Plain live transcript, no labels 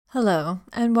Hello,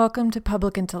 and welcome to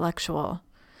Public Intellectual.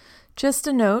 Just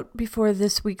a note before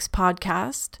this week's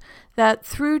podcast that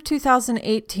through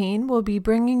 2018 we'll be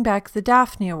bringing back the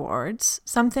Daphne Awards,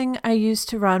 something I used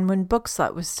to run when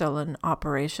Bookslut was still in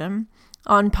operation,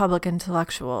 on Public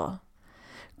Intellectual.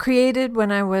 Created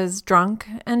when I was drunk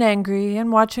and angry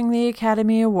and watching the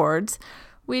Academy Awards,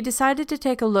 we decided to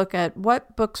take a look at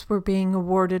what books were being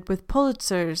awarded with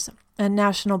Pulitzers and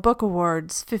National Book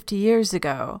Awards 50 years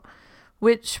ago,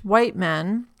 which white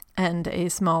men, and a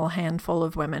small handful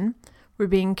of women, were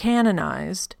being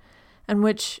canonized, and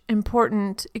which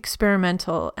important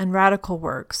experimental and radical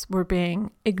works were being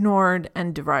ignored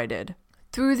and derided.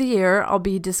 Through the year, I'll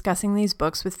be discussing these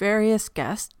books with various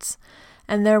guests,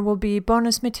 and there will be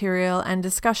bonus material and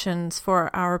discussions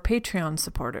for our Patreon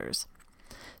supporters.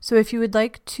 So if you would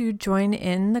like to join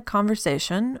in the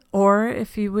conversation, or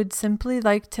if you would simply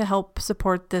like to help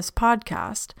support this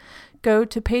podcast, go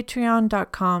to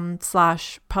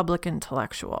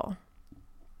patreon.com/publicintellectual.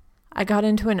 I got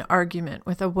into an argument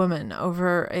with a woman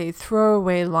over a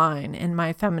throwaway line in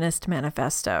my feminist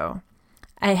manifesto.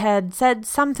 I had said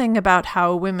something about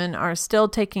how women are still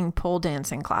taking pole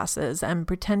dancing classes and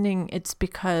pretending it's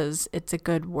because it's a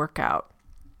good workout.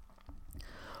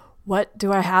 What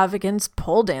do I have against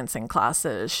pole dancing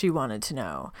classes? She wanted to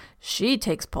know. She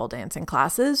takes pole dancing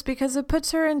classes because it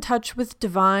puts her in touch with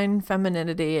divine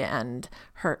femininity and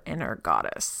her inner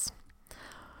goddess.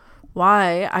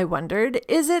 Why, I wondered,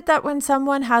 is it that when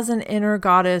someone has an inner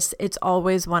goddess, it's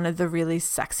always one of the really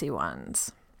sexy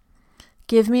ones?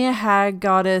 Give me a hag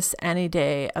goddess any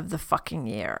day of the fucking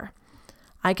year.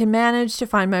 I can manage to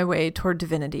find my way toward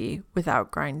divinity without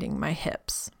grinding my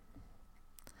hips.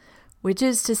 Which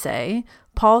is to say,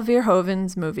 Paul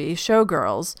Verhoeven's movie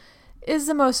Showgirls is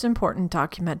the most important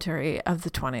documentary of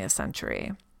the 20th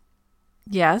century.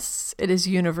 Yes, it is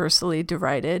universally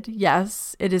derided.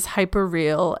 Yes, it is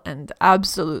hyper-real and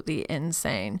absolutely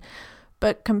insane.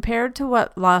 But compared to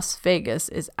what Las Vegas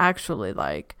is actually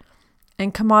like,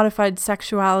 and commodified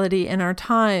sexuality in our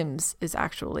times is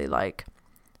actually like,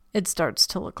 it starts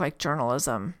to look like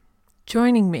journalism.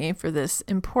 Joining me for this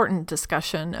important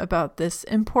discussion about this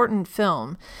important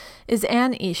film is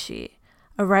Anne Ishii,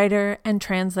 a writer and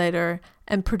translator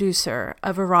and producer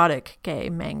of erotic gay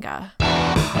manga.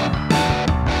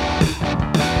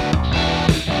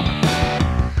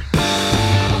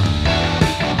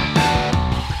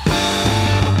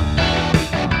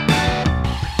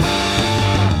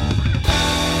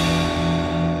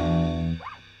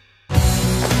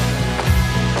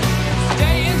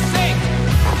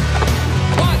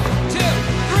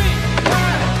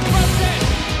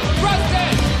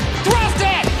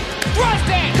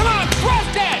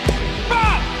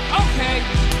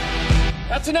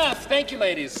 That's enough. Thank you,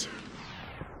 ladies.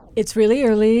 It's really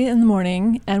early in the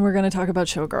morning, and we're going to talk about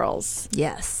Showgirls.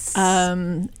 Yes.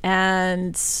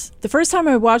 And the first time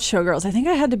I watched Showgirls, I think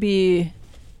I had to be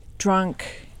drunk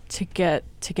to get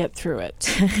through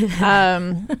it.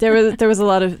 There was a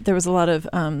lot of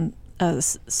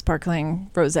sparkling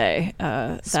rosé.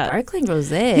 Sparkling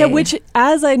rosé. Yeah, which,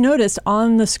 as I noticed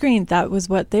on the screen, that was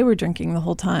what they were drinking the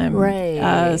whole time.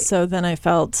 Right. So then I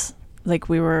felt like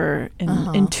we were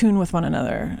in tune with one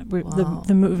another. Wow.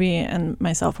 The movie and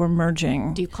myself were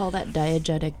merging. Do you call that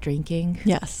diegetic drinking?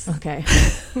 Yes. Okay.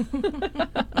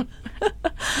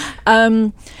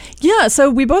 Yeah,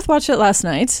 so we both watched it last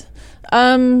night.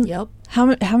 Yep. How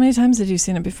many times had you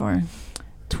seen it before?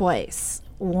 Twice.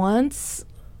 Once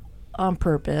on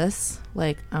purpose.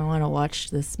 Like, I want to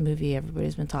watch this movie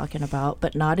everybody's been talking about,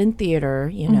 but not in theater,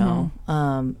 you know.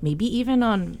 Maybe even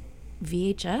on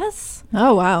VHS.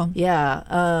 Oh, wow.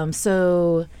 Yeah.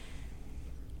 So,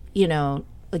 you know,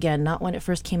 again, not when it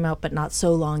first came out, but not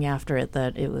so long after it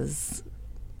that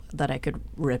I could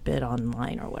rip it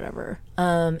online or whatever.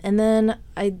 And then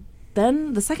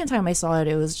the second time I saw it,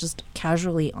 it was just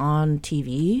casually on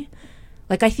TV.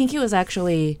 Like, I think it was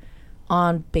actually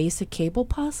on basic cable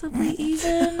possibly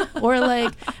even, or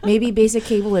like maybe basic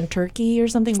cable in Turkey or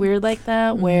something weird like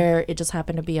that, where it just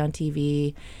happened to be on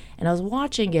TV. And I was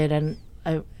watching it, and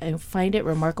I find it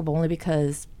remarkable only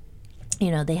because, you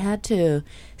know, they had to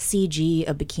CG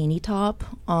a bikini top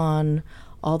on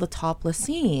all the topless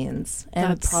scenes,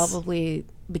 and probably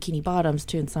bikini bottoms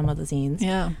too in some of the scenes.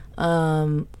 Yeah.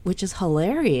 Which is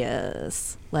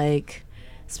hilarious. Like,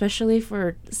 especially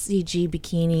for CG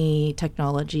bikini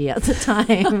technology at the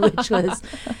time, which was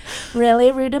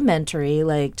really rudimentary,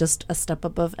 like just a step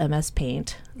above MS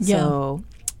Paint. Yeah. So,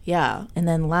 yeah. And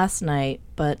then last night's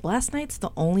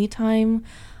the only time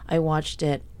I watched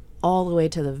it all the way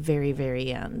to the very,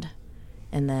 very end.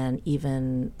 and then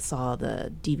even saw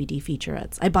the DVD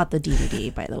featurettes. I bought the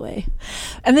DVD, by the way.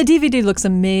 And the DVD looks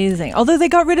amazing. Although they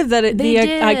got rid of that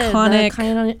iconic... The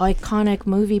kind of iconic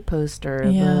movie poster.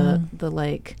 Yeah. The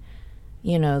like,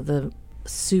 you know, the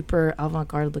super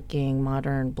avant-garde looking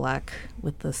modern black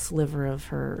with the sliver of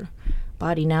her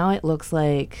body. Now it looks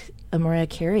like a Mariah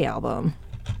Carey album.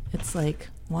 It's like,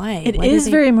 why? It is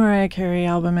very Mariah Carey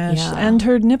album-ish. Yeah. And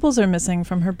her nipples are missing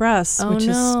from her breasts, which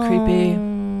is creepy.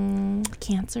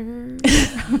 Cancer.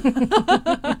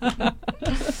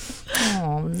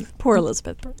 Oh, Poor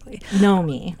Elizabeth Berkley. know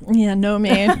me. Yeah, know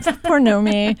me. Poor know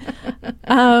me.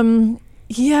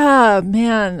 Yeah,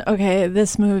 man. Okay,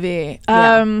 this movie.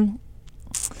 Yeah.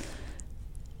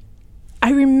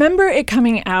 I remember it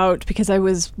coming out because I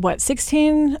was,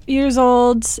 16 years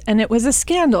old, and it was a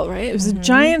scandal, right? It was a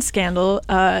giant scandal.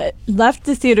 Left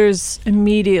the theaters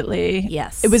immediately.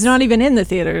 Yes. It was not even in the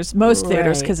theaters, most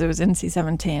theaters, Right. because it was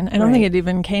NC-17. I don't think it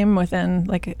even came within,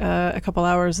 like, a couple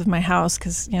hours of my house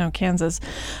because, Kansas.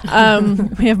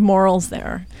 We have morals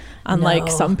there, unlike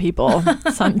No. some people,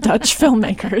 some Dutch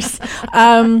filmmakers.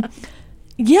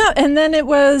 Yeah, and then it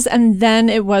was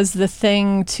the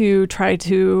thing to try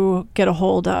to get a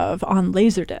hold of on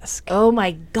Laserdisc. Oh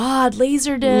my God,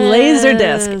 Laserdisc.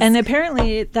 Laserdisc, and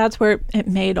apparently that's where it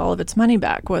made all of its money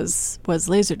back was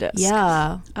Laserdisc.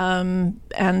 Yeah.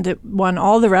 And it won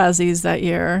all the Razzies that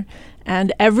year,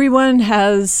 and everyone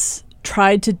has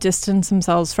tried to distance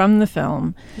themselves from the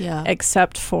film, Yeah.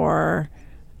 except for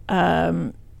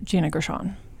Gina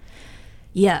Gershon.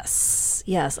 Yes.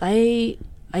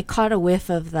 I caught a whiff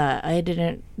of that. I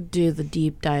didn't do the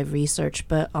deep dive research,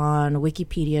 but on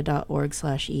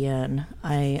wikipedia.org/en,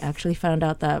 I actually found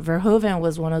out that Verhoeven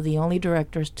was one of the only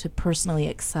directors to personally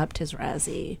accept his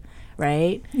Razzie,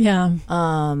 right? Yeah.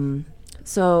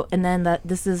 So, and then that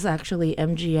this is actually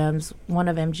one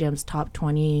of MGM's top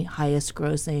 20 highest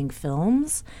grossing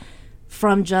films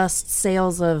from just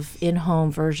sales of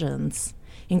in-home versions,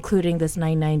 including this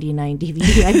 $9.99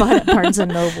 DVD I bought at Barnes &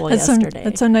 Noble yesterday.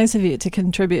 That's so nice of you to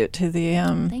contribute to the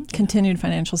Thank you. continued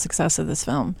financial success of this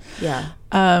film. Yeah.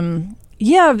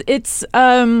 Yeah, it's...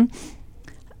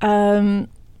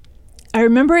 I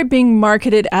remember it being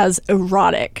marketed as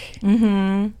erotic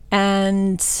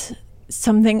and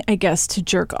something, I guess, to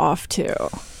jerk off to.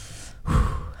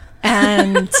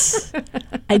 And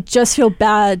I just feel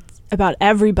bad about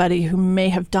everybody who may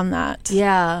have done that.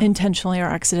 Yeah. Intentionally or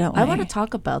accidentally. I want to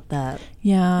talk about that.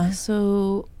 Yeah.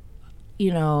 So,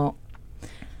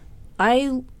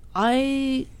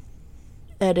 I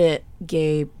edit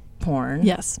gay porn.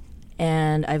 Yes.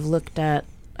 And I've looked at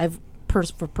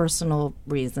for personal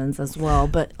reasons as well,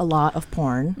 but a lot of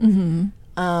porn.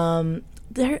 I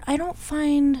don't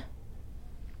find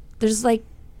there's like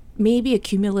maybe a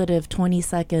cumulative 20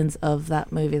 seconds of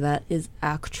that movie that is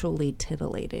actually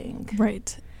titillating.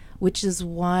 Right. Which is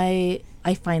why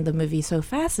I find the movie so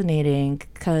fascinating,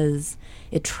 because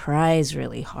it tries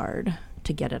really hard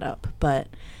to get it up. But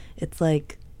it's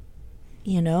like,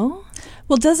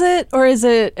 Well, does it, or is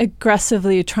it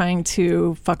aggressively trying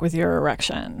to fuck with your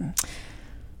erection?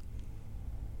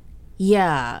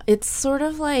 Yeah, it's sort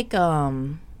of like,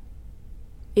 I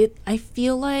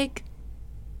feel like,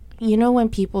 when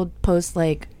people post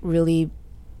like really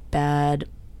bad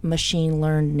machine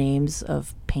learned names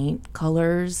of paint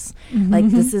colors, like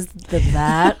this is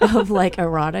that of like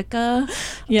erotica,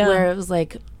 where it was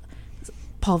like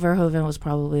Paul Verhoeven was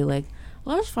probably like,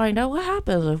 let's find out what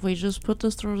happens if we just put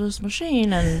this through this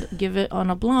machine and give it on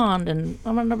a blonde, and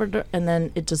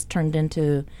then it just turned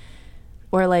into,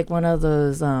 or like one of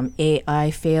those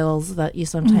AI fails that you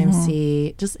sometimes see.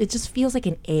 It just feels like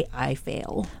an AI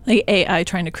fail, like AI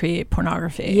trying to create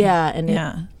pornography. Yeah,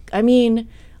 and I mean,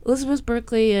 Elizabeth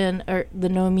Berkley and the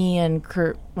Nomi and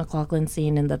Kurt McLaughlin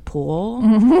scene in the pool.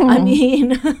 I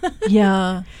mean,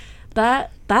 yeah,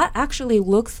 that actually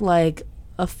looks like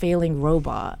a failing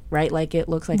robot, right? Like it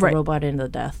looks like a robot in the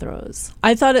death throes.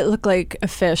 I thought it looked like a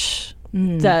fish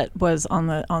that was on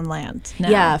land. Now.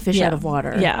 Yeah, fish out of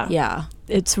water. Yeah.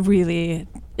 It's really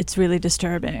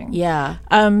disturbing. Yeah.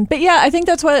 But yeah, I think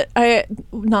that's what I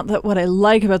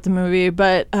like about the movie,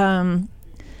 but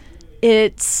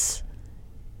it's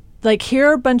like, here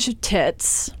are a bunch of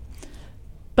tits,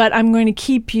 but I'm going to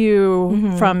keep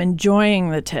you from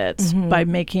enjoying the tits by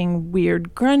making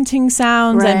weird grunting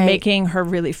sounds and making her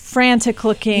really frantic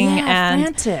looking. Yeah,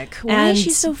 frantic. Why is she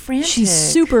so frantic? She's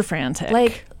super frantic.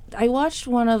 Like, I watched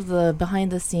one of the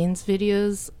behind the scenes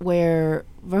videos where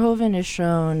Verhoeven is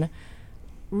shown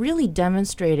really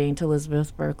demonstrating to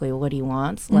Elizabeth Berkley what he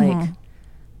wants, like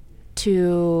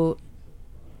to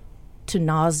to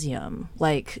nauseum.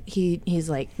 Like he's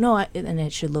like, no, and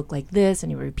it should look like this,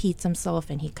 and he repeats himself,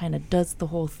 and he kind of does the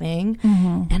whole thing.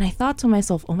 And I thought to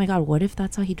myself, oh my god, what if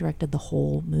that's how he directed the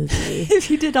whole movie? If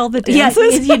he did all the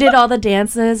dances. Yeah, he did all the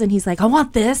dances, and he's like, I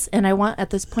want this, and at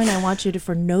this point I want you to,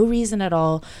 for no reason at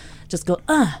all, just go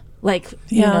like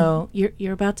you know,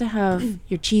 you're about to have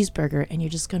your cheeseburger and you're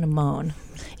just gonna moan.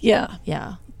 Yeah,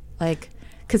 like,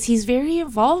 because he's very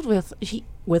involved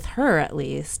with her, at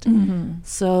least.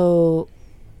 So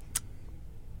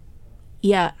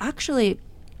yeah, actually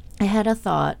I had a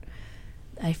thought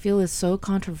I feel is so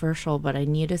controversial, but I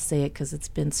need to say it because it's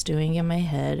been stewing in my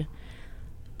head.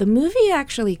 The movie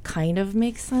actually kind of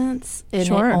makes sense, and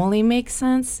it only makes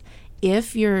sense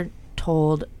if you're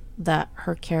told that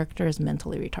her character is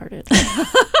mentally retarded.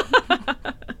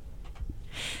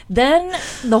 Then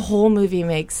the whole movie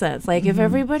makes sense. Like, if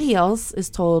everybody else is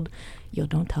told, yo,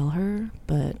 don't tell her,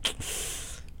 but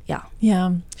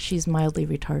yeah, she's mildly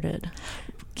retarded.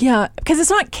 Yeah, because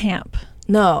it's not camp.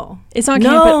 No. It's not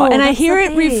camp at all. And I hear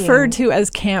it referred to as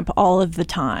camp all of the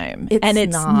time.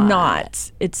 It's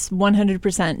not. It's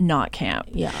 100% not camp.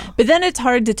 Yeah. But then it's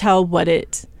hard to tell what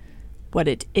it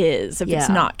is if it's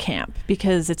not camp,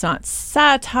 because it's not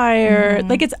satire.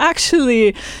 Like, it's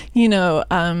actually, you know,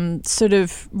 sort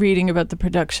of reading about the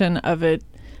production of it,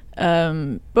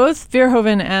 both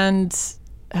Verhoeven and,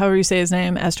 however you say his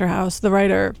name, Esterhaus, the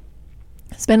writer,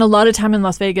 spent a lot of time in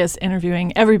Las Vegas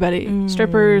interviewing everybody,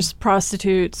 strippers,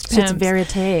 prostitutes, pimps. It's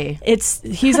verite.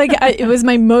 He's like, it was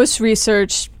my most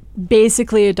researched,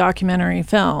 basically a documentary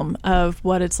film of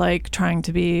what it's like trying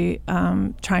to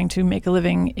make a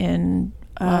living in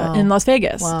Las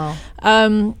Vegas. Wow.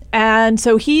 And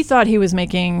so he thought he was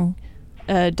making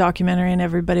a documentary, and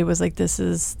everybody was like, this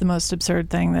is the most absurd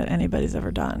thing that anybody's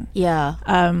ever done. Yeah.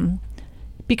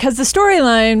 Because the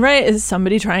storyline, right, is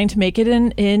somebody trying to make it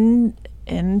in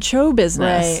show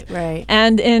business. Right.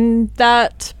 And in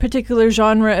that particular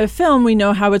genre of film, we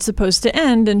know how it's supposed to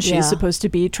end, and she's supposed to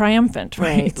be triumphant,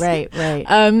 right? Right.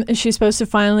 She's supposed to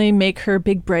finally make her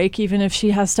big break, even if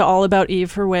she has to all about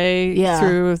Eve her way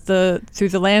through the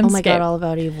landscape. Oh my God, all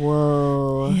about Eve.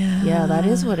 Whoa. Yeah, that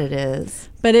is what it is.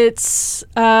 But it's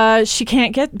she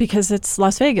can't get, because it's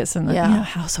Las Vegas, and the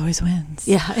house always wins.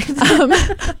 Yeah.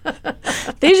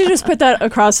 They should just put that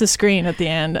across the screen at the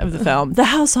end of the film. The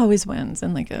house always wins,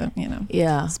 in like a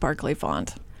sparkly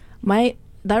font.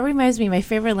 That reminds me, my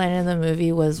favorite line in the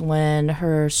movie was when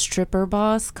her stripper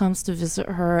boss comes to visit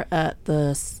her at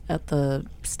the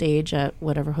stage at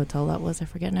whatever hotel that was. I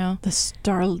forget now. The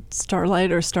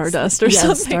Starlight or Stardust or something.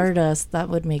 Yeah, Stardust. That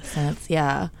would make sense.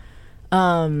 Yeah.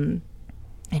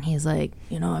 And he's like,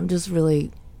 you know, I'm just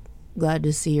really glad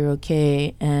to see you're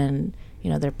okay. And, you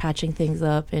know, they're patching things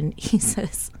up. And he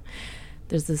says,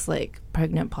 there's this like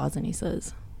pregnant pause, and he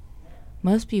says,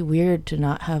 must be weird to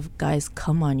not have guys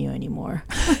come on you anymore.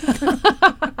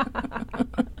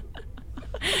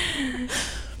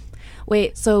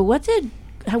 Wait, so what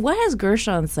has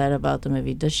Gershon said about the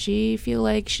movie? Does she feel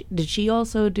like, did she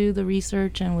also do the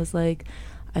research and was like,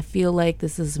 I feel like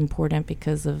this is important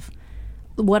because of...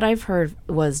 What I've heard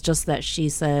was just that she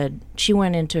said she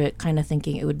went into it kind of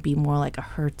thinking it would be more like a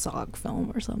Herzog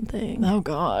film or something. Oh,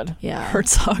 God. Yeah.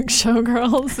 Herzog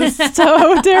Showgirls is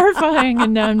so terrifying,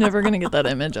 and now I'm never going to get that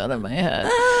image out of my head.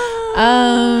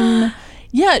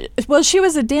 Yeah, well, she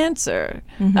was a dancer.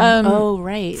 Oh,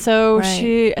 right. So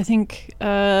she, I think...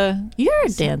 You're a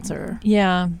dancer.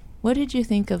 Yeah. What did you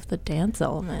think of the dance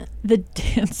element? The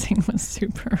dancing was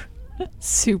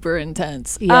super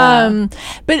intense. Yeah.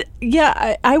 But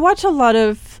yeah, I watch a lot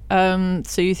of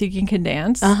So You Think You Can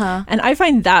Dance, and I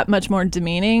find that much more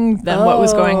demeaning than what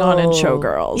was going on in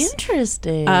Showgirls.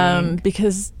 Interesting.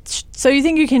 Because So You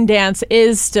Think You Can Dance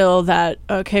is still that,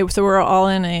 okay, so we're all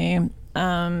in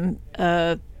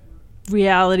a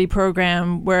reality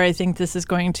program where I think this is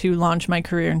going to launch my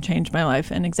career and change my life,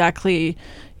 and exactly,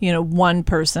 you know, one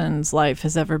person's life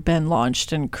has ever been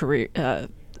launched and career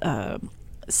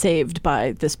saved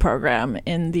by this program.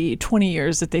 In the 20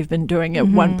 years that they've been doing it,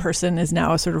 one person is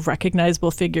now a sort of recognizable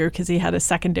figure because he had a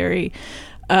secondary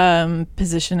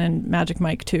position in Magic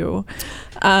Mike 2.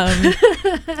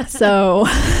 So,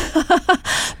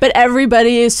 but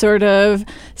everybody is sort of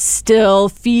still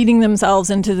feeding themselves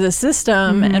into the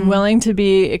system and willing to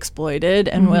be exploited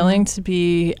and willing to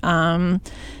be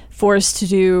forced to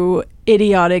do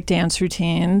idiotic dance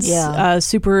routines,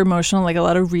 super emotional, like a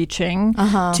lot of reaching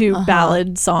to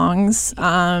ballad songs,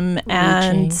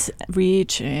 and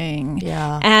reaching.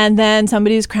 Yeah. And then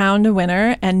somebody's crowned a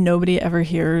winner, and nobody ever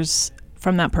hears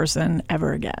from that person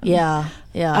ever again. Yeah.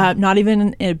 Not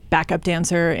even a backup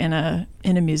dancer in a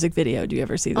music video. Do you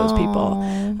ever see those people?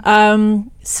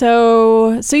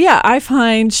 So yeah, I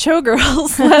find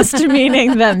Showgirls less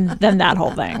demeaning than that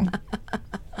whole thing.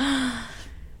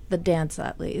 The dance,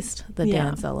 at least. The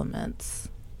dance elements.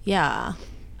 Yeah.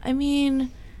 I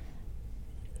mean,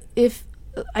 it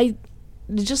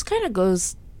just kind of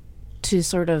goes to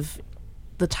sort of,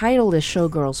 the title is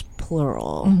Showgirls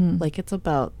plural. Like, it's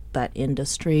about that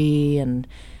industry and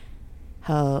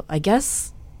how, I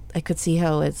guess I could see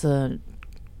how it's an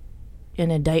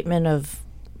indictment of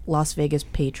Las Vegas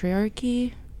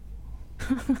patriarchy.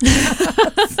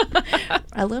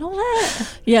 A little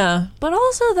bit. Yeah. But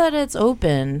also that it's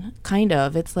open, kind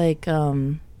of. It's like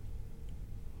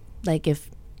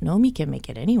if Nomi can make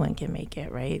it, anyone can make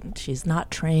it, right? She's not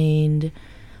trained.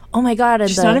 Oh my God. And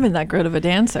she's not even that good of a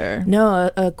dancer. No,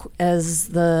 as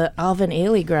the Alvin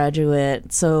Ailey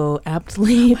graduate so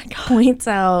aptly points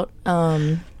out,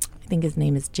 I think his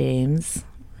name is James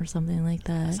or something like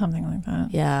that. Something like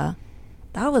that. Yeah.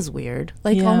 That was weird.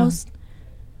 Like almost,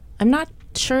 I'm not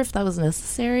sure if that was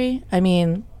necessary. I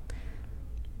mean,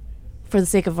 for the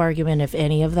sake of argument, if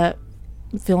any of that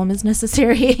film is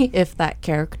necessary, if that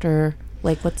character,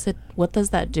 like, what does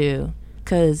that do?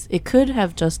 Because it could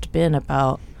have just been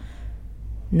about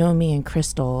Nomi and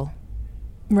Crystal.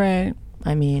 Right.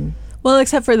 I mean, well,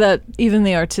 except for that, even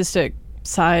the artistic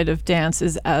side of dance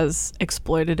is as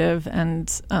exploitative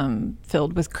and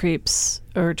filled with creeps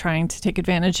or trying to take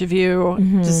advantage of you,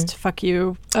 just to fuck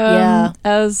you,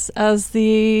 as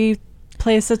the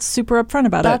place that's super upfront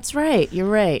about it. That's right. You're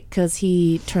right. Because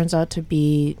he turns out to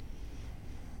be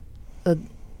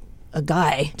a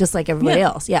guy, just like everybody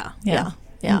else. Yeah.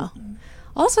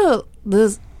 Also,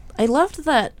 I loved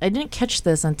that. I didn't catch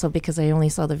this because I only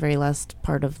saw the very last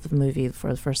part of the movie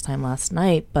for the first time last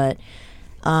night. But,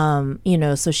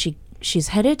 so she's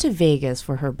headed to Vegas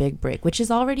for her big break, which is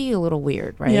already a little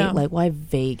weird, right? Yeah. Like, why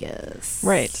Vegas?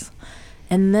 Right.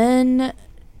 And then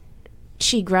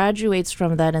she graduates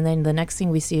from that, and then the next thing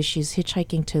we see is she's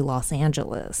hitchhiking to Los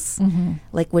Angeles,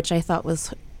 like, which I thought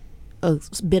was a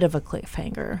bit of a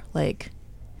cliffhanger. Like,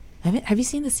 have you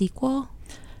seen the sequel?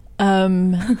 I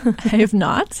have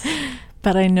not,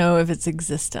 but I know of its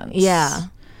existence. Yeah.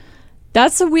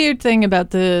 That's a weird thing about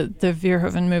the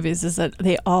Verhoeven movies, is that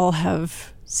they all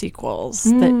have sequels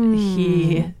that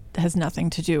he has nothing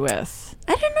to do with.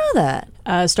 I didn't know that.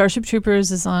 Starship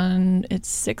Troopers is on its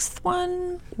sixth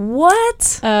one.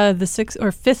 What?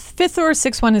 The fifth or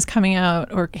sixth one is coming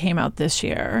out or came out this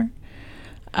year.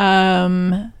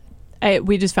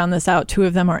 We just found this out. 2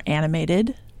 of them are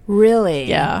animated. Really?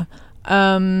 Yeah.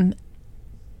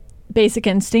 Basic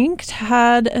Instinct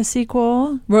had a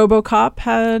sequel. RoboCop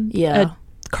had a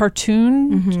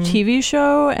cartoon TV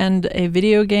show and a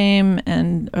video game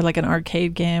or like an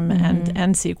arcade game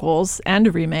and sequels and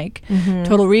a remake.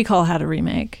 Total Recall had a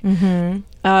remake.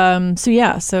 It's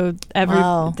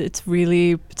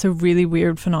a really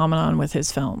weird phenomenon with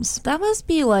his films. That must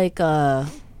be like a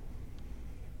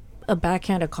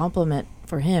backhanded compliment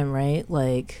for him, right?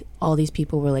 Like, all these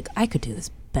people were like, I could do this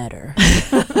better.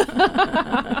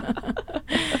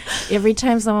 Every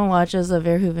time someone watches a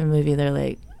Verhoeven movie, they're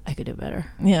like, I could do better.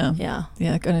 Yeah.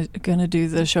 Yeah. Gonna do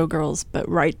the Showgirls, but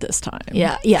right this time.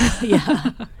 Yeah.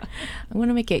 I'm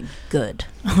gonna make it good.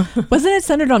 Wasn't it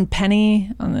centered on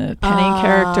Penny, on the Penny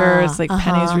character? It's like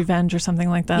Penny's Revenge or something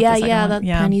like that. That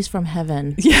Penny's from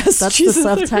Heaven. Yes, that's Jesus.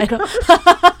 the subtitle.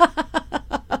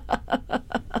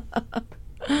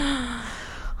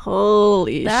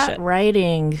 Holy shit. That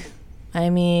writing, I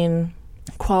mean,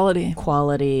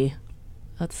 quality.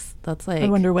 That's like, I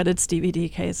wonder what its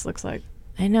DVD case looks like.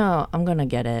 I know. I'm gonna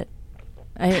get it.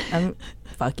 I'm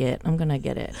fuck it. I'm gonna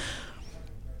get it.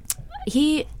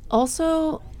 He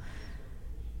also,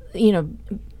 I don't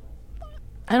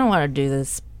want to do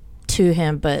this to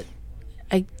him, but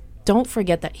I don't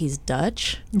forget that he's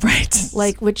Dutch. Right.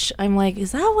 Like, which I'm like,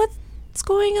 is that what's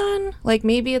going on? Like,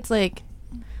 maybe it's like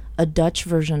a Dutch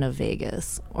version of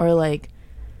Vegas, or like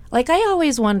I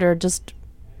always wonder, just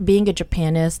being a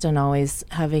Japanist and always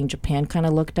having Japan kind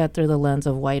of looked at through the lens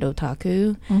of white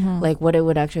otaku, like what it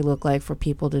would actually look like for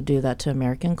people to do that to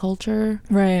American culture,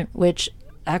 right? Which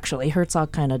actually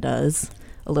Herzog kind of does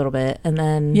a little bit. And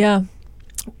then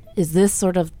is this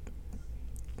sort of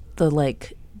the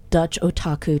like Dutch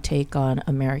otaku take on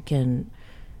American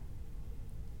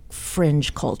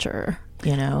fringe culture?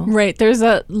 Right. There's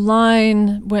a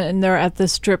line when they're at the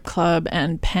strip club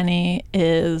and Penny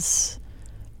is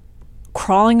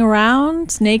crawling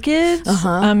around naked,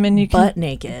 and you can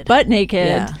butt naked,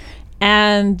 yeah.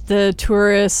 And the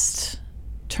tourist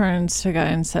turns to a guy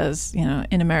and says, you know,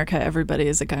 in America, everybody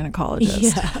is a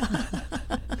gynecologist. Yeah.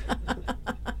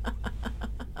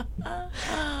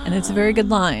 And it's a very good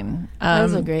line. That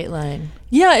was a great line.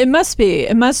 Yeah, it must be.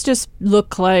 It must just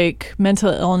look like mental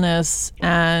illness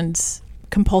and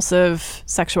compulsive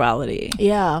sexuality.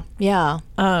 Yeah, yeah.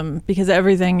 Because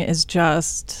everything is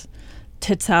just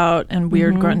tits out and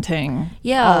weird grunting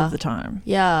all of the time.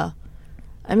 Yeah.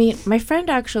 I mean, my friend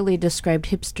actually described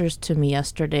hipsters to me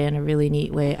yesterday in a really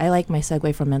neat way. I like my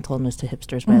segue from mental illness to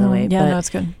hipsters, by the way. Yeah, but no, it's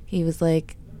good. he was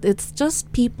like, it's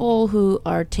just people who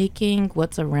are taking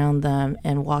what's around them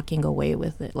and walking away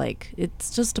with it. Like, it's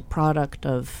just a product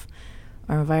of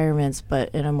our environments, but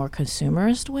in a more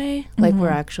consumerist way. Like, we're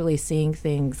actually seeing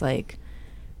things like,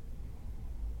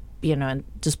 you know, and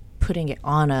just putting it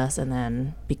on us and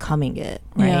then becoming it,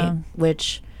 right? Yeah.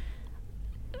 Which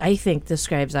I think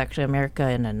describes actually America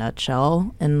in a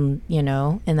nutshell. And, you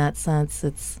know, in that sense,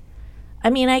 it's, I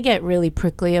mean, I get really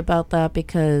prickly about that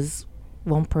because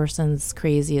one person's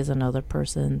crazy is another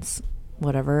person's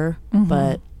whatever.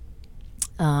 But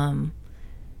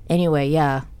anyway,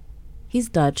 yeah, he's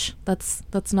Dutch. That's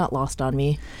not lost on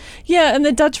me. Yeah, and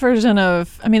the Dutch version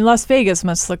of, I mean, Las Vegas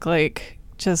must look like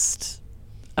just,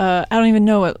 I don't even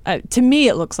know what, to me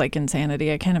it looks like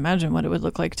insanity. I can't imagine what it would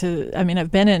look like to, I mean,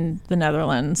 I've been in the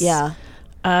Netherlands. Yeah.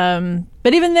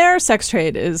 But even their sex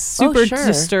trade is super sure.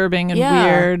 disturbing and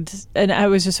weird. And I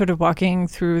was just sort of walking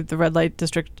through the red light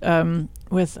district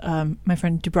with my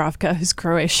friend Dubravka, who's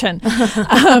Croatian.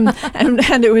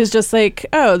 And it was just like,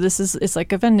 oh, it's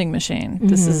like a vending machine.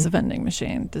 This is a vending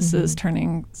machine. This is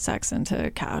turning sex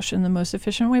into cash in the most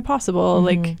efficient way possible.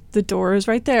 Like, the door is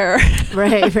right there.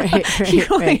 Right. You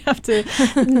only have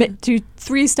to do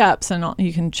 3 steps and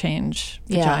you can change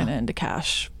vagina into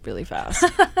cash really fast.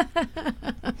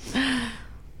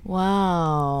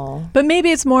 Wow. But maybe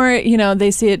it's more, you know,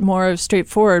 they see it more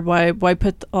straightforward. Why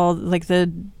put all like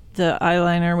the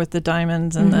eyeliner with the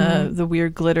diamonds and the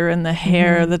weird glitter in the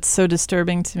hair? That's so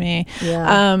disturbing to me.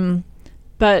 Yeah.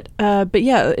 But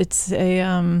yeah, it's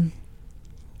a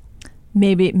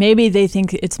maybe they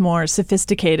think it's more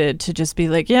sophisticated to just be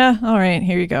like, yeah, all right,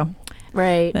 here you go.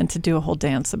 Right. Than to do a whole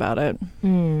dance about it.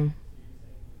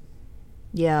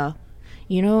 Yeah.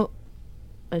 You know,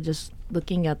 just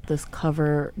looking at this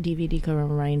cover, DVD cover,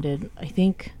 I'm reminded, I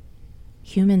think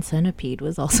Human Centipede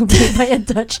was also made by a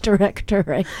Dutch director,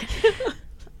 right?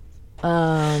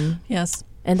 Yes.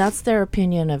 And that's their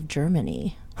opinion of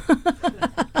Germany.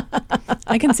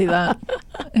 I can see that.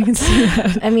 I can see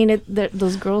that. I mean,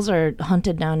 those girls are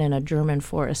hunted down in a German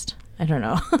forest. I don't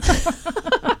know.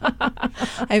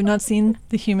 I have not seen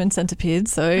The Human Centipede,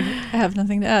 so I have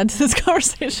nothing to add to this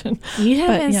conversation. You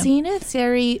haven't seen it?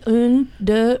 Série 1,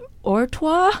 2, or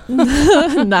 3?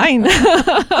 9.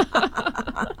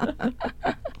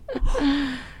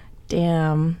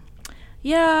 Damn.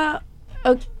 Yeah.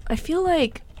 I feel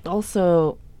like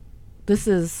also this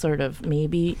is sort of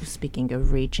maybe, speaking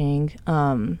of reaching,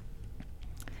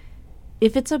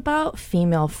 if it's about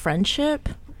female friendship,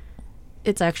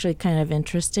 it's actually kind of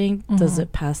interesting. Does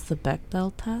it pass the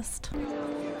Bechdel test?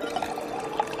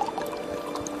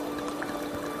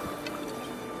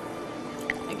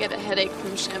 I get a headache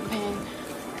from champagne.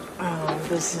 Oh,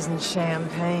 this isn't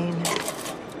champagne.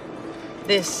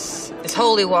 This is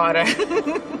holy water.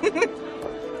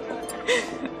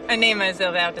 I named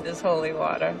myself after this holy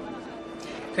water.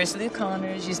 Crystal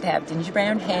Connors used to have ginger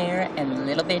brown hair and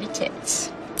little bitty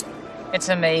tits. It's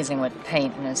amazing what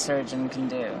paint and a surgeon can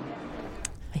do.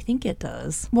 I think it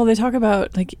does. Well, they talk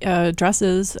about like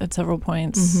dresses at several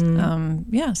points.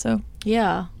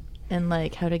 Yeah, and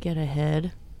like how to get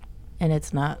ahead, and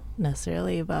it's not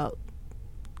necessarily about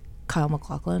Kyle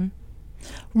MacLachlan,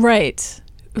 right?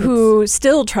 Who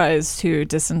still tries to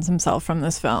distance himself from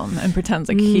this film and pretends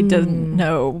like he didn't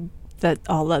know that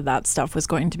all of that stuff was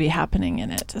going to be happening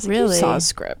in it. It's like, really? You saw a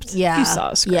script. Yeah. You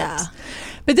saw a script. Yeah.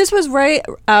 But this was right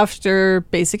after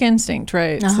Basic Instinct,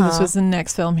 right? So this was the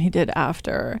next film he did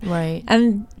after. Right.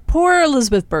 And poor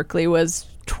Elizabeth Berkley was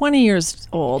 20 years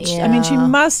old. Yeah. I mean, she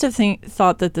must have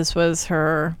thought that this was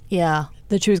her. Yeah.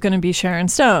 That she was going to be Sharon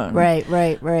Stone. Right.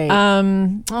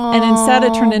 And instead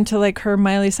it turned into like her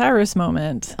Miley Cyrus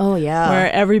moment. Oh, yeah.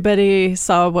 Where everybody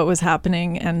saw what was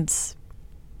happening and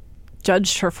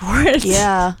judged her for it.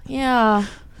 Yeah.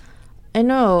 I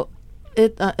know.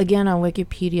 It again on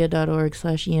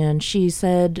wikipedia.org/en, she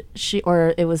said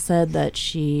it was said that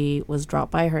she was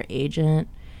dropped by her agent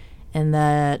and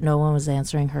that no one was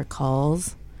answering her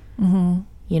calls. You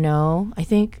know, I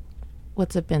think,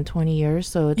 what's it been, 20 years?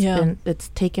 So it's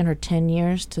taken her 10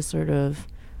 years to sort of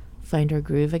find her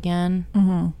groove again.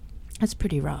 That's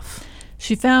pretty rough.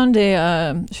 She found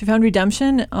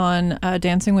redemption on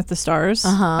Dancing with the Stars.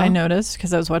 I noticed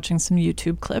because I was watching some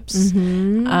YouTube clips,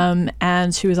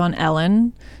 and she was on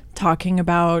Ellen talking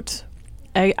about.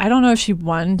 I don't know if she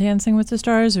won Dancing with the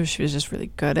Stars or if she was just really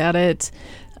good at it.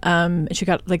 She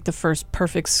got like the first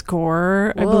perfect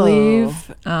score, I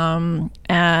believe. And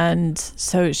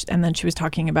then she was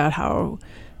talking about how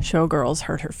Showgirls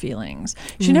hurt her feelings.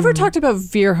 She never talked about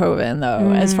Verhoeven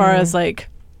though, as far as like.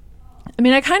 I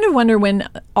mean, I kind of wonder when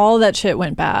all that shit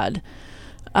went bad,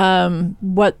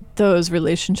 what those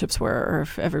relationships were, or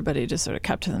if everybody just sort of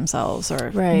kept to themselves, or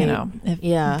if, you know, if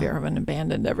Verhoeven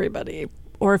abandoned everybody,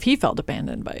 or if he felt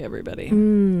abandoned by everybody.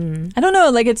 I don't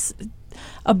know. Like, it's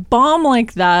a bomb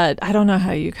like that. I don't know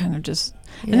how you kind of just.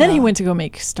 And then he went to go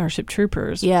make Starship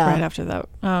Troopers right after that.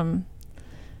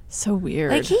 So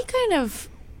weird. Like, he kind of.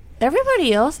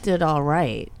 Everybody else did all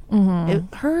right.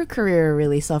 Her career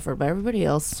really suffered, but everybody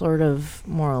else sort of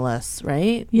more or less,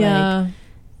 right? Yeah.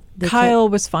 Like, Kyle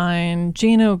was fine.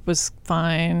 Gina was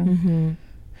fine.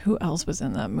 Who else was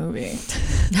in that movie?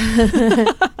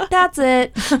 That's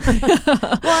it.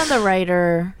 Well, the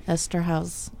writer, Esther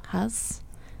Haas.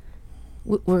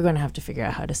 We're going to have to figure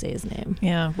out how to say his name.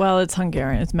 Yeah. Well, it's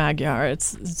Hungarian. It's Magyar.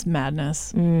 It's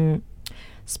madness.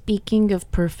 Speaking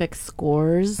of perfect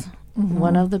scores,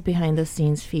 one of the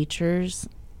behind-the-scenes features,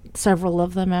 several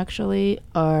of them actually,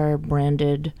 are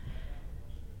branded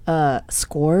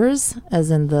scores,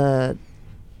 as in the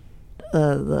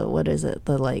what is it?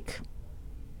 The like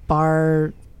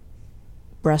bar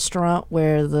restaurant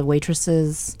where the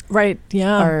waitresses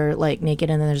are like naked,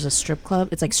 and then there's a strip club.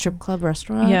 It's like strip club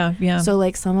restaurant. Yeah. So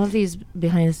like some of these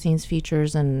behind-the-scenes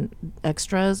features and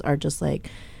extras are just like,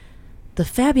 the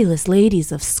fabulous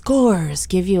ladies of Scores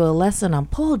give you a lesson on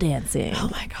pole dancing. Oh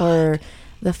my God. Or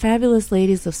the fabulous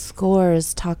ladies of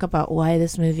Scores talk about why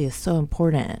this movie is so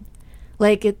important.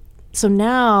 Like it. So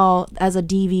now, as a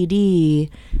DVD,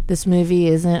 this movie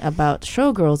isn't about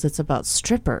showgirls; it's about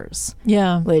strippers.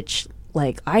 Yeah. Which,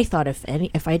 like, I thought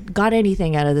if I got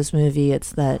anything out of this movie,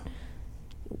 it's that,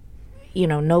 you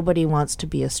know, nobody wants to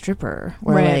be a stripper.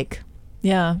 Or like.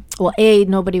 Yeah. Well,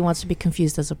 nobody wants to be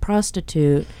confused as a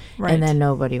prostitute, and then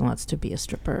nobody wants to be a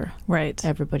stripper. Right.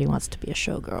 Everybody wants to be a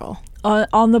showgirl.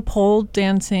 On the pole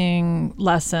dancing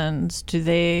lessons,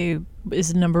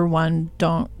 is number one,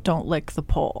 don't lick the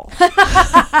pole?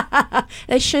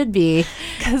 It should be,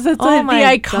 because it's the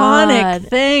iconic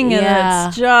thing, and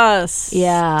it's just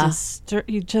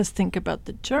you just think about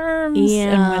the germs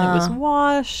and when it was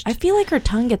washed. I feel like her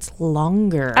tongue gets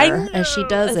longer as she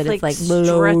does it. It's like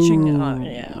stretching it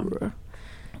out.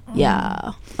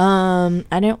 Yeah.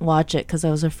 I didn't watch it because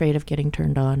I was afraid of getting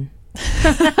turned on.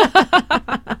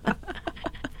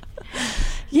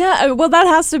 Yeah, well, that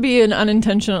has to be an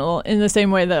unintentional, in the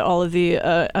same way that all of the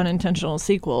unintentional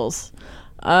sequels,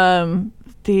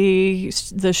 the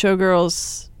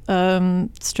Showgirls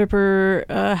stripper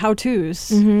how-tos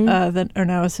that are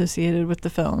now associated with the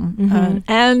film,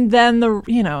 and then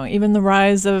even the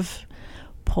rise of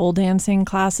pole dancing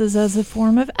classes as a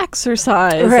form of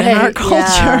exercise in our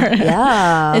culture.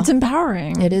 Yeah. It's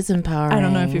empowering. It is empowering. I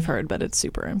don't know if you've heard, but it's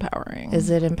super empowering. Is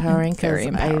it empowering? Very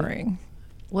empowering.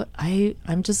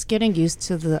 I'm just getting used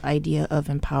to the idea of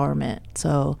empowerment,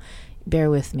 so bear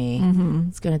with me.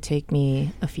 It's going to take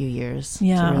me a few years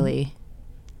to really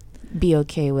be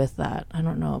okay with that. I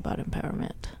don't know about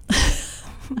empowerment.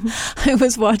 I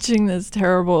was watching this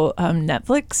terrible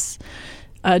Netflix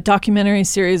documentary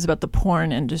series about the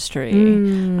porn industry,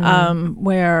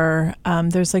 where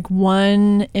there's like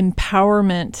one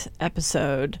empowerment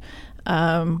episode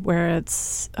where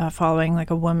it's following like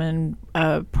a woman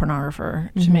pornographer.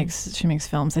 She makes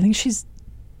films. I think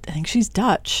she's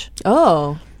Dutch.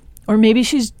 Oh, or maybe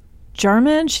she's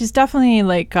German. She's definitely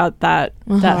like got that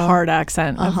hard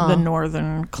accent of the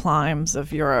northern climes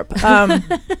of Europe.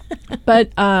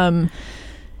 But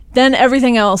then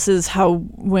everything else is how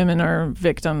women are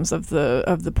victims of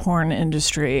the porn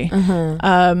industry.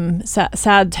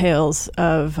 Sad tales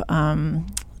of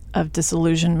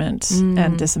disillusionment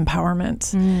and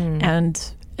disempowerment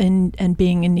and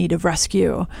being in need of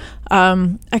rescue.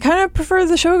 I kind of prefer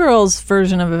the Showgirls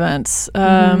version of events.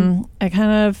 I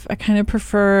kind of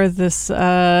prefer this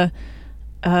the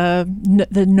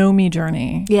Nomi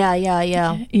journey.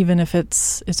 Yeah. Even if it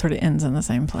sort of ends in the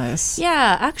same place.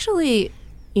 Yeah, actually,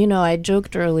 I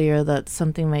joked earlier that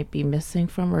something might be missing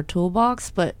from her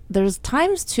toolbox, but there's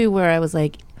times too where I was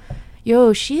like,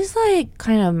 yo, she's like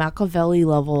kind of Machiavelli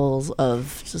levels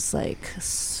of just like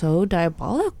so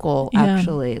diabolical,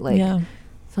 actually. Like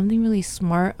something really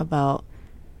smart about,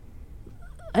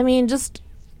 I mean, just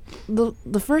the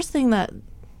first thing that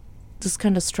just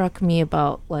kind of struck me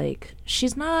about, like,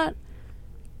 she's not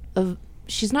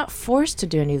forced to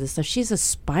do any of this stuff. She's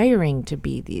aspiring to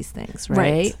be these things,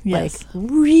 right? Yes.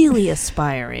 Like, really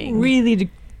aspiring. Really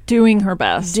doing her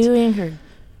best. Doing her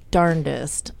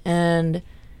darndest. And,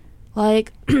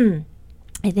 like,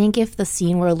 I think if the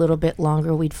scene were a little bit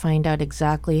longer, we'd find out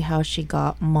exactly how she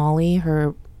got Molly,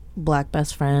 her black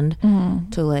best friend,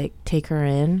 to, like, take her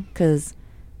in. Because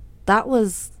that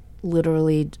was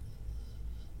literally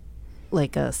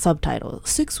like a subtitle.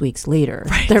 6 weeks later,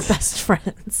 they're best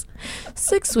friends.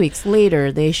 6 weeks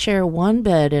later, they share one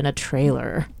bed in a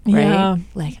trailer, right? Yeah.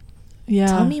 Like, Yeah.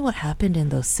 tell me what happened in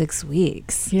those 6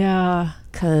 weeks. Yeah.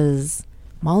 Because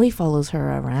Molly follows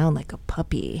her around like a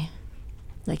puppy.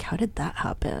 Like, how did that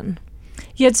happen?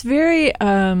 Yeah, it's very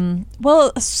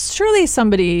well, surely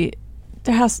somebody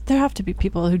there have to be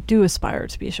people who do aspire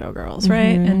to be showgirls,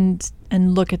 right?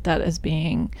 And look at that as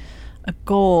being a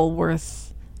goal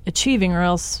worth achieving, or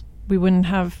else we wouldn't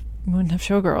have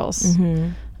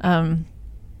showgirls.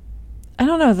 I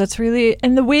don't know, that's really,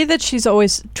 and the way that she's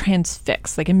always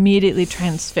transfixed, like immediately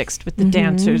transfixed with the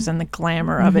dancers and the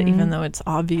glamour of it, even though it's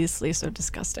obviously so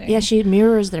disgusting. Yeah, she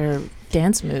mirrors their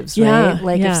dance moves, Yeah, right?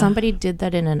 Like, yeah. if somebody did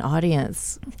that in an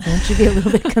audience, wouldn't you be a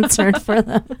little bit concerned for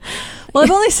them? Well, I've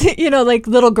only seen, like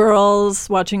little girls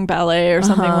watching ballet or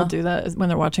something will do that when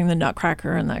they're watching the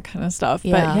Nutcracker and that kind of stuff.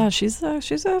 Yeah. But yeah, she's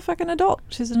a fucking adult.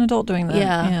 She's an adult doing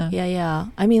that. Yeah.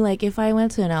 I mean, like, if I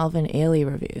went to an Alvin Ailey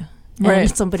review and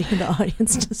Right. somebody in the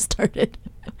audience just started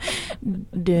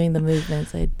doing the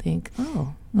movements, I'd think,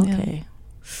 oh, okay.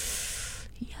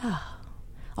 Yeah.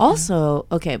 Also,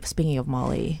 okay, speaking of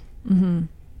Molly,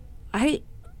 I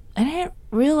didn't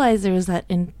realize there was that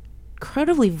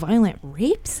incredibly violent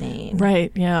rape scene.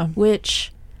 Right, yeah.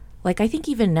 Which, like, I think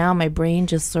even now my brain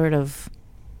just sort of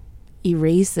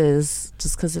erases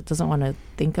just because it doesn't want to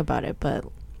think about it, but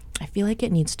I feel like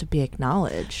it needs to be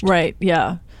acknowledged. Right,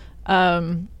 yeah.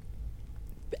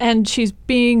 And she's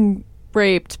being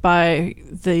raped by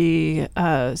the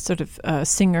sort of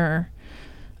singer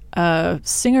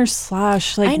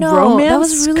slash like I know, romance that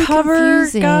was really cover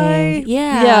confusing. guy.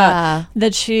 Yeah.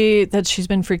 That she's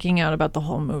been freaking out about the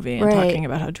whole movie and Right. talking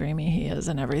about how dreamy he is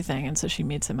and everything, and so she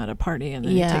meets him at a party and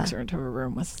then he takes her into a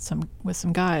room with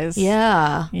some guys.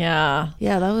 Yeah. Yeah.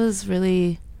 Yeah, that was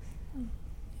really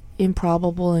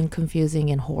improbable and confusing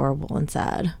and horrible and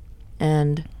sad.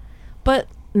 But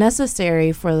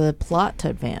necessary for the plot to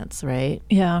advance, right?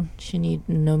 Yeah.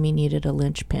 Nomi needed a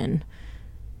linchpin,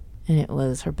 and it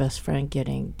was her best friend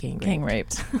getting gang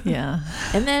raped. Yeah.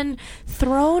 And then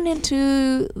thrown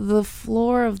into the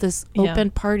floor of this Yeah.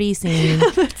 open party scene.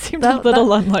 That seems a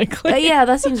little unlikely. Yeah,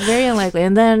 that seems very unlikely.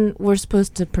 And then we're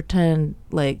supposed to pretend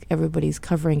like everybody's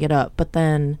covering it up, but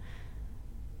then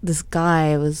this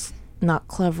guy was not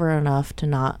clever enough to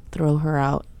not throw her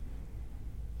out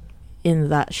in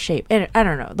that shape. And I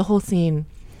don't know, the whole scene,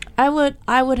 I would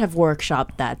have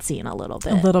workshopped that scene a little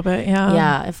bit. Yeah.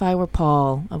 Yeah, if I were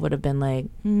Paul, I would have been like,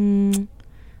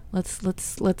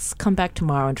 let's come back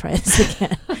tomorrow and try this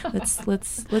again.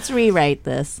 let's rewrite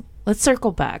this. Let's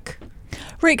circle back.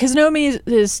 Right, because Nomi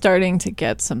is starting to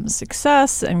get some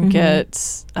success and get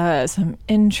some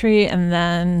entry, and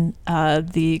then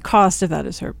the cost of that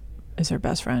is her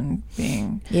best friend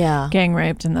being gang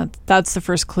raped, and that's the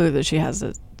first clue that she has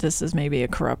that this is maybe a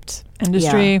corrupt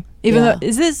industry. Yeah. Even though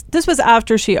this was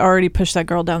after she already pushed that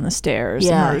girl down the stairs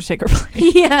in order to take her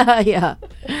place.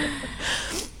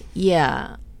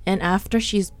 Yeah. And after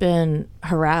she's been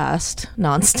harassed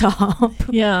nonstop.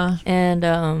 Yeah. And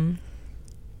I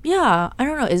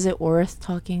don't know, is it worth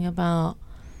talking about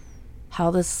how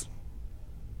this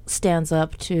stands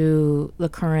up to the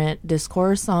current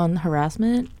discourse on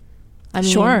harassment? I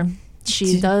mean, sure.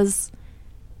 She does.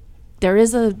 There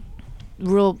is a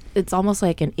real, it's almost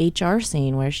like an HR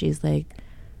scene where she's like,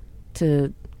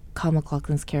 to Kyle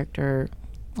MacLachlan's character,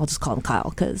 I'll just call him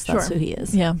Kyle because that's who he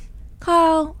is. Yeah.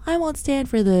 Kyle, I won't stand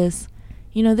for this.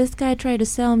 You know, this guy tried to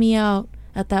sell me out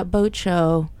at that boat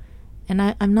show, and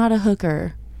I'm not a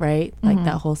hooker, right? Like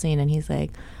that whole scene. And he's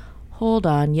like, hold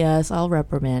on, yes, I'll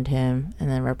reprimand him,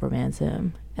 and then reprimands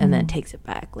him, and then takes it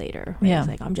back later. Right? Yeah. He's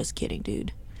like, I'm just kidding,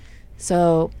 dude.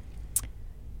 So,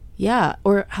 yeah.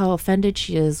 Or how offended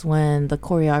she is when the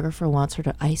choreographer wants her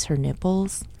to ice her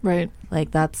nipples. Right.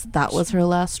 Like, that was her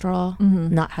last straw.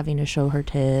 Not having to show her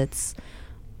tits.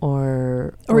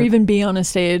 Or even be on a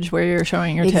stage where you're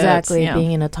showing your tits. Exactly, Yeah.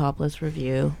 being in a topless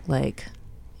review. Like,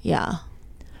 yeah.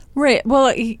 Right.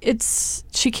 Well,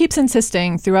 she keeps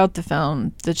insisting throughout the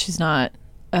film that she's not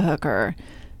a hooker.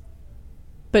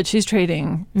 but she's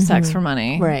trading sex for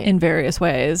money Right. in various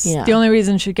ways. Yeah. The only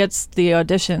reason she gets the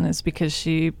audition is because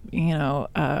she,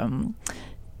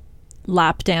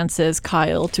 lap dances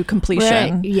Kyle to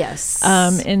completion. Right. Yes.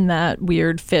 In that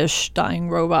weird fish dying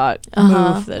robot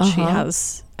move that she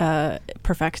has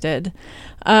perfected.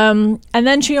 And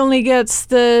then she only gets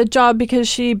the job because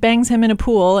she bangs him in a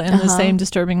pool in the same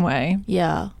disturbing way.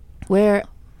 Yeah.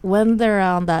 When they're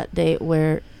on that date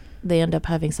where they end up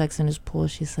having sex in his pool,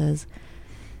 she says,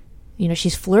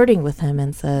 she's flirting with him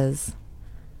and says,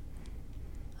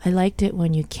 I liked it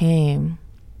when you came.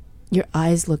 Your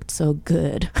eyes looked so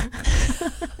good.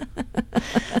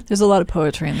 There's a lot of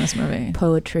poetry in this movie.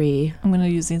 Poetry. I'm going to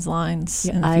use these lines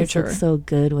Your in the eyes future. looked so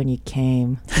good when you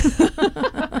came.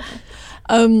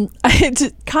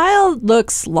 Kyle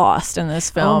looks lost in this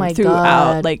film my throughout.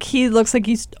 God. Like, he looks like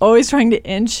he's always trying to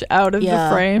inch out of the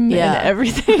frame and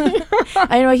everything.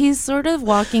 I know, he's sort of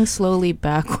walking slowly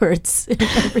backwards in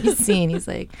every scene. He's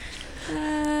like,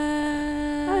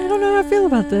 I don't know how I feel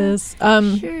about this.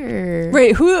 Sure.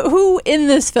 Right, who in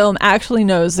this film actually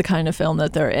knows the kind of film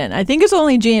that they're in? I think it's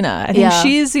only Gina. I think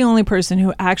she's the only person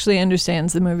who actually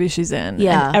understands the movie she's in.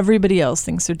 Yeah. And everybody else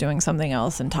thinks they're doing something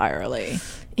else entirely.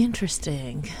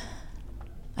 Interesting.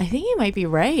 I think you might be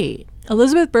right.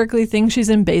 Elizabeth Berkley thinks she's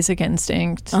in Basic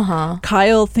Instinct.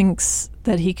 Kyle thinks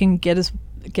that he can get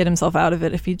himself out of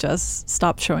it if he just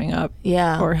stops showing up.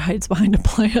 Yeah. Or hides behind a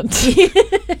plant.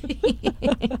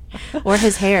 Or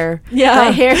his hair. Yeah.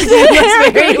 The hair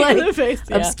looks very like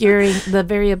obscuring, the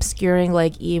very obscuring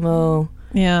like emo.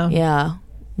 Yeah. Yeah.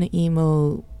 The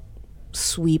emo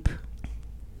sweep.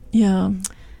 Yeah.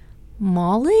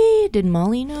 Molly? Did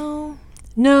Molly know?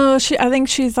 No, I think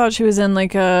she thought she was in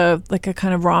like a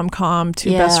kind of rom-com,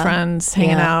 two best friends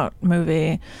hanging out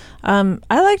movie. I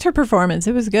liked her performance.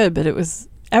 It was good, but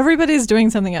everybody's doing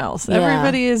something else. Yeah.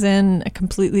 Everybody is in a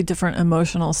completely different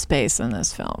emotional space in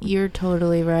this film. You're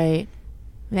totally right.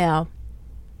 Yeah.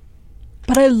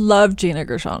 But I love Gina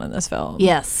Gershon in this film.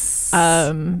 Yes.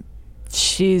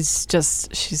 She's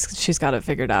got it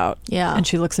figured out. Yeah. And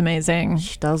she looks amazing.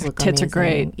 She does look tits amazing. are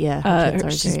great. Yeah. Her tits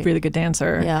are she's great. a really good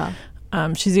dancer. Yeah.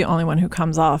 She's the only one who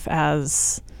comes off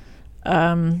as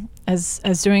doing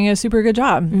a super good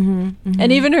job.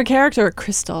 And even her character,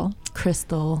 Crystal.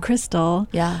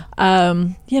 Yeah.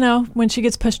 When she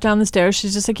gets pushed down the stairs,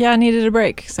 she's just like, yeah, I needed a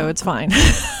break, so it's fine.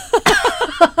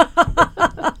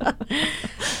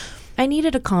 I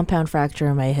needed a compound fracture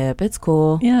in my hip. It's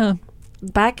cool. Yeah.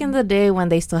 Back in the day when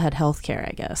they still had healthcare,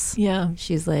 I guess. Yeah.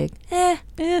 She's like, That's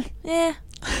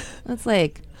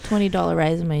like $20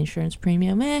 rise in my insurance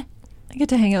premium. I get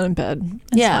to hang out in bed.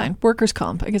 It's fine. Workers'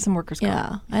 comp. I get some workers' comp.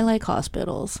 Yeah. I like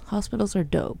hospitals. Hospitals are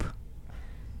dope.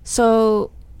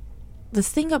 So this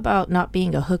thing about not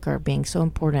being a hooker being so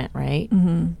important, right?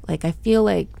 Mm-hmm. Like, I feel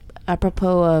like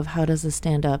apropos of how does this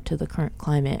stand up to the current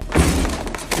climate?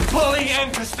 Polly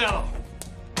and Costello!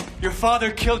 Your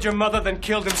father killed your mother, then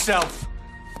killed himself.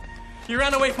 You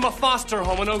ran away from a foster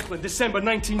home in Oakland, December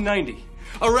 1990.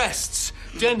 Arrests.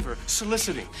 Denver,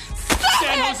 soliciting.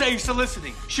 San Jose,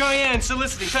 soliciting. Cheyenne,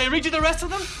 soliciting. Shall I read you the rest of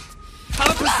them?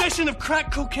 Found possession of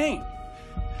crack cocaine.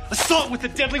 Assault with a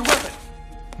deadly weapon.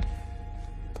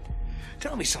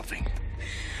 Tell me something.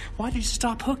 Why did you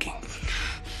stop hooking?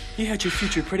 You had your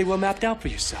future pretty well mapped out for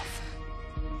yourself.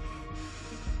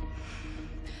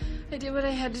 I did what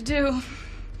I had to do.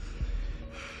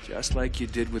 Just like you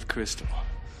did with Crystal.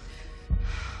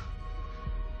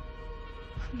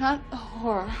 I'm not a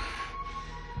whore.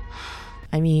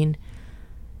 I mean,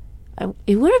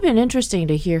 it would have been interesting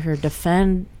to hear her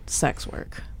defend sex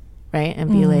work, right?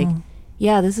 And be like,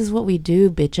 yeah, this is what we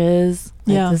do, bitches.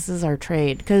 Like, this is our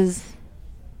trade. Because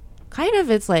kind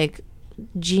of it's like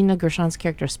Gina Gershon's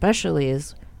character especially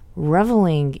is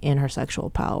reveling in her sexual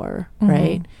power,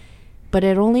 right? But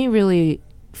it only really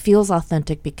feels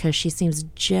authentic because she seems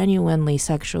genuinely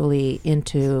sexually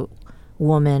into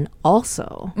woman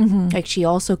also. Like, she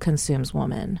also consumes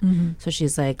woman. So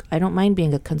she's like, I don't mind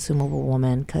being a consumable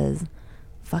woman because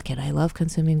fuck it, I love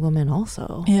consuming women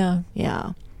also. Yeah.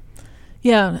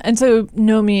 And so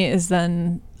Nomi is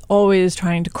then always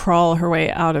trying to crawl her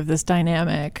way out of this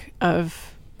dynamic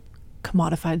of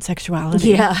commodified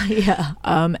sexuality.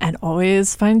 And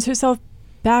always finds herself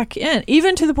back in,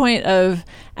 even to the point of,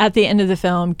 at the end of the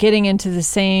film, getting into the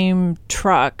same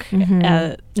truck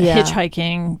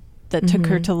hitchhiking that took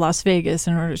her to Las Vegas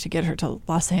in order to get her to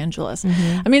Los Angeles.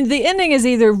 I mean, the ending is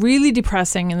either really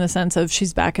depressing in the sense of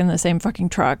she's back in the same fucking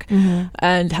truck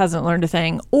and hasn't learned a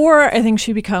thing, or I think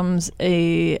she becomes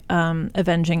a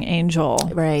avenging angel.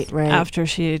 Right. After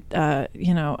she,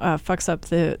 fucks up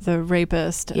the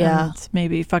rapist and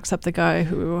maybe fucks up the guy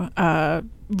who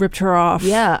ripped her off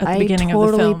at the beginning of the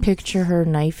film. I totally picture her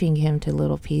knifing him to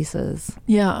little pieces.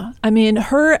 Yeah. I mean,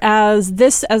 her as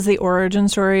the origin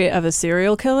story of a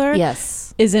serial killer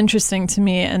is interesting to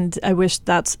me, and I wish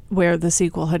that's where the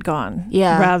sequel had gone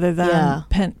rather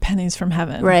than Pennies from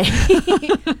Heaven. Right.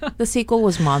 The sequel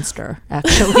was Monster,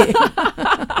 actually.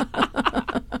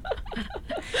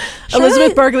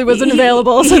 Elizabeth Berkley wasn't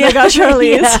available, so they got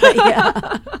Charlize.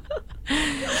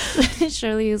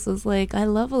 Charlize was like, I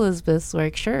love Elizabeth's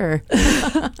work, sure.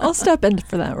 I'll step in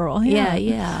for that role.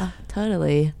 Yeah,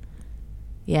 totally.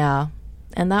 Yeah.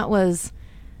 And that was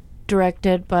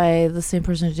directed by the same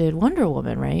person who did Wonder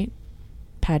Woman, right?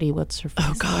 Patty, what's her face?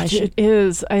 Oh, gosh, it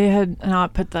is. I had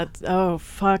not put that. Oh,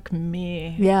 fuck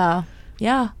me. Yeah.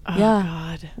 Oh,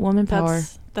 God. Woman power.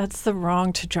 That's the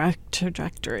wrong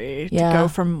trajectory. To go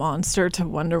from Monster to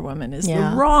Wonder Woman is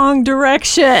the wrong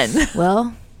direction.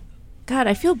 Well, God,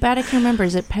 I feel bad. I can't remember.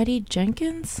 Is it Patty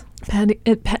Jenkins? Patty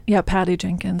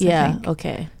Jenkins. Yeah. I think.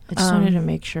 Okay. I just wanted to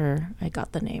make sure I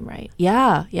got the name right.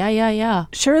 Yeah.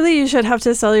 Surely you should have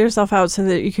to sell yourself out so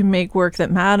that you can make work that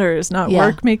matters, not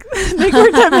make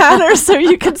work that matters so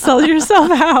you can sell yourself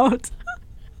out.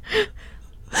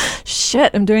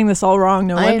 Shit, I'm doing this all wrong.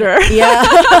 No wonder.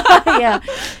 Yeah.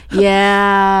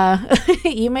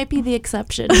 You might be the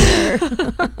exception here.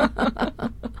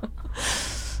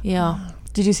 Yeah.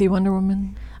 Did you see Wonder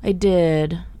Woman? I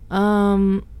did.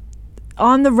 On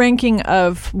the ranking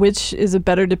of which is a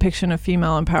better depiction of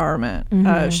female empowerment,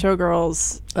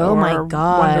 Showgirls or my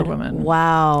God. Wonder Woman.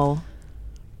 Wow.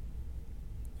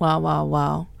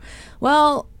 Well,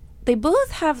 they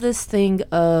both have this thing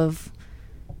of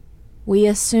we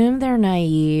assume they're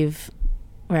naive,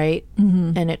 right?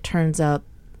 Mm-hmm. And it turns out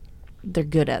they're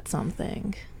good at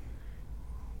something.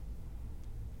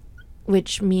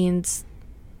 Which means,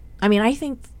 I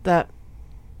think that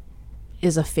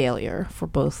is a failure for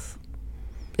both.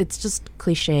 It's just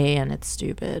cliche and it's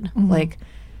stupid. Mm-hmm. Like,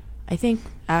 I think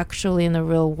actually in the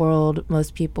real world,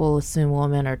 most people assume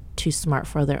women are too smart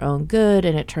for their own good,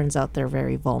 and it turns out they're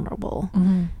very vulnerable.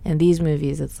 Mm-hmm. In these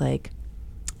movies, it's like,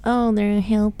 oh, they're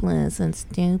helpless and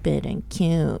stupid and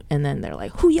cute, and then they're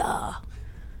like, hoo-yah,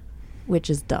 which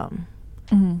is dumb.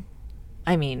 Mm-hmm.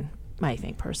 I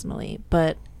think personally,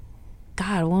 but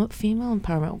God, female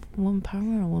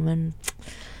empowerment, a woman,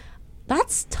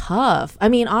 that's tough.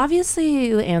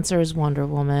 Obviously the answer is Wonder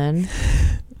Woman,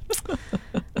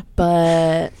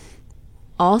 but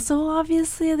also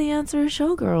obviously the answer is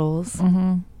Showgirls.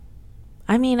 Mm-hmm.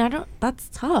 That's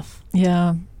tough.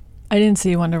 Yeah. I didn't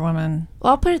see Wonder Woman.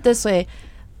 Well, I'll put it this way.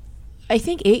 I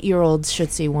think 8-year-olds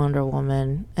should see Wonder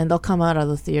Woman, and they'll come out of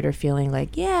the theater feeling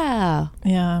like, yeah.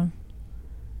 I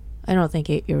don't think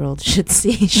 8-year-olds should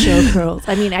see Showgirls.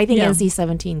 I think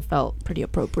NC-17 felt pretty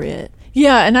appropriate.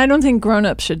 Yeah, and I don't think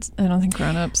grown-ups should. So maybe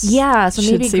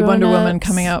see Wonder Woman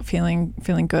coming out feeling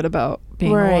good about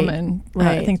being a woman.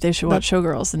 Right. I think they should watch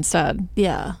Showgirls instead.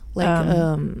 Yeah,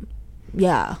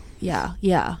 yeah.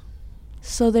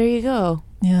 So there you go.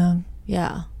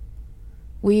 Yeah.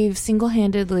 We've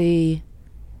single-handedly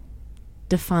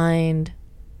defined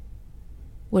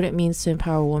what it means to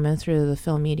empower women through the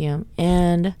film medium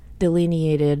and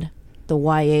delineated the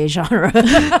YA genre.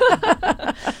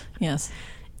 Yes.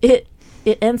 It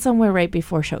ends somewhere right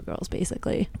before Showgirls,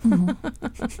 basically.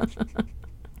 Mm-hmm.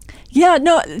 Yeah,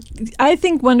 no, I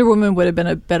think Wonder Woman would have been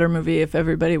a better movie if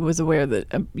everybody was aware that,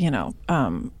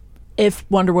 if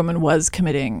Wonder Woman was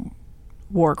committing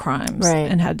war crimes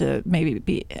and had to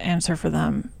maybe answer for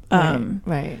them.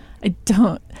 Right.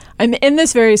 I'm in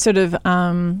this very sort of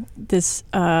when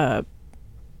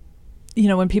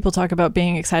people talk about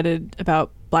being excited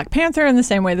about Black Panther in the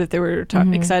same way that they were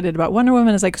excited about Wonder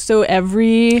Woman, it's like, so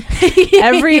every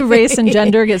race and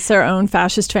gender gets their own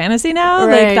fascist fantasy now.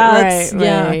 Great.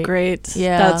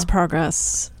 Yeah, that's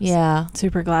progress. Yeah,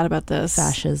 super glad about this.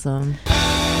 Fascism.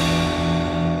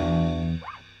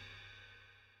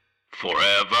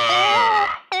 Forever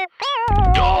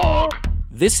Dog.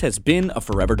 This has been a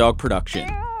Forever Dog production.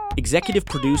 Executive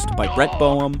produced by Brett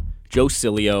Boehm, Joe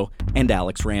Cilio, and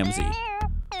Alex Ramsey.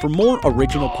 For more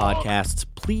original podcasts,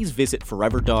 please visit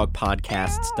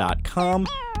foreverdogpodcasts.com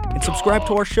and subscribe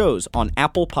to our shows on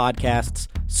Apple Podcasts,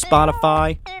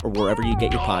 Spotify, or wherever you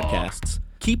get your podcasts.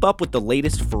 Keep up with the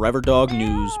latest Forever Dog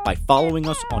news by following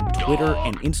us on Twitter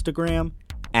and Instagram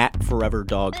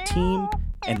 @ForeverDogTeam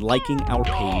and liking our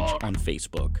page on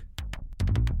Facebook.